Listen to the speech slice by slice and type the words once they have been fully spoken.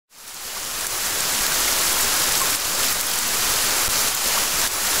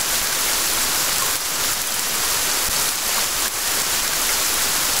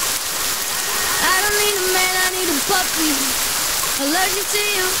puppy. Allergic to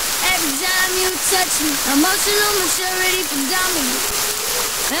you every time you touch me. Emotional maturity for dummy.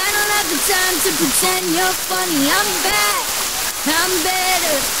 I don't have the time to pretend you're funny. I'm bad, I'm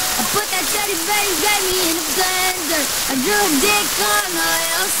better. I put that teddy bear you gave me in a blender. I drew a dick on all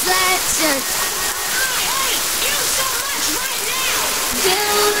your sweatshirts. I hate you so much right now. Do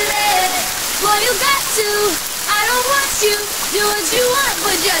it, boy, you got to. I don't want you, do what you want,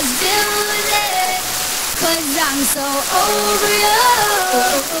 but just do it. Cause I'm so over you.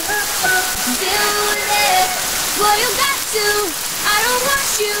 Do it, boy, you got to. I don't want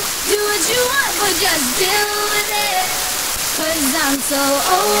you, do what you want, but just do it. Cause I'm so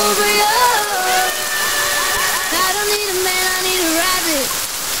over you. I don't need a man, I need a rabbit.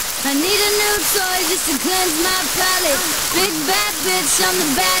 I need a new toy just to cleanse my palate. Big bad bitch, I'm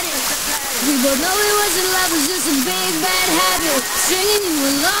the baddest. We both know it wasn't love, it was just a big bad habit. Stringing you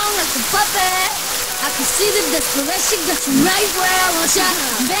along like a puppet. I can see the desperation, got you right where I want ya.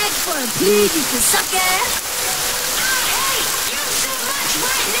 Beg for a plea, you can suck it. I hate you so much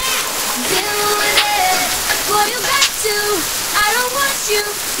right now. Do it, boy, you got to. I don't want you,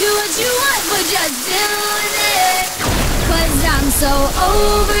 do what you want, but just do it. Cause I'm so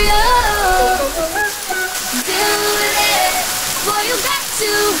over you. Do it, boy, you got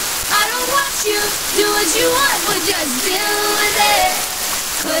to. I don't want you, do what you want, but just do it.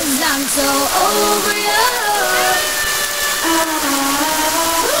 Cause I'm so over you. I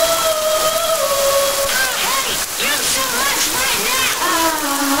hate you so much right now.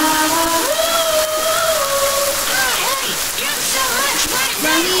 I hate you so much right now.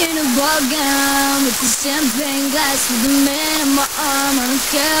 Found me in a ball gown with the champagne glass with the man on my arm. I don't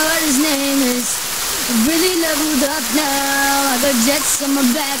care what his name is. I really leveled up now. I got jets on my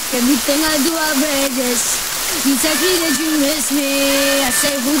back. Everything I do outrageous. You text me that you miss me. I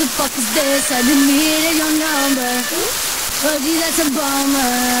say, who the fuck is this? I deleted your number. Oh gee, that's a bummer.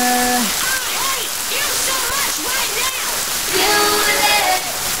 I hate you so much right now. Do it,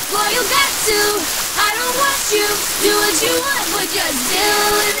 boy, you got to. I don't want you, do what you want, but just do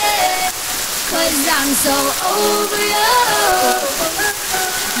it. Cause I'm so over you.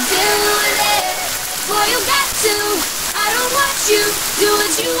 Do it, boy, you got to. I don't want you, do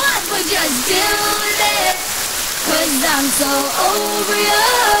what you want, but just do it. Cause I'm so over you.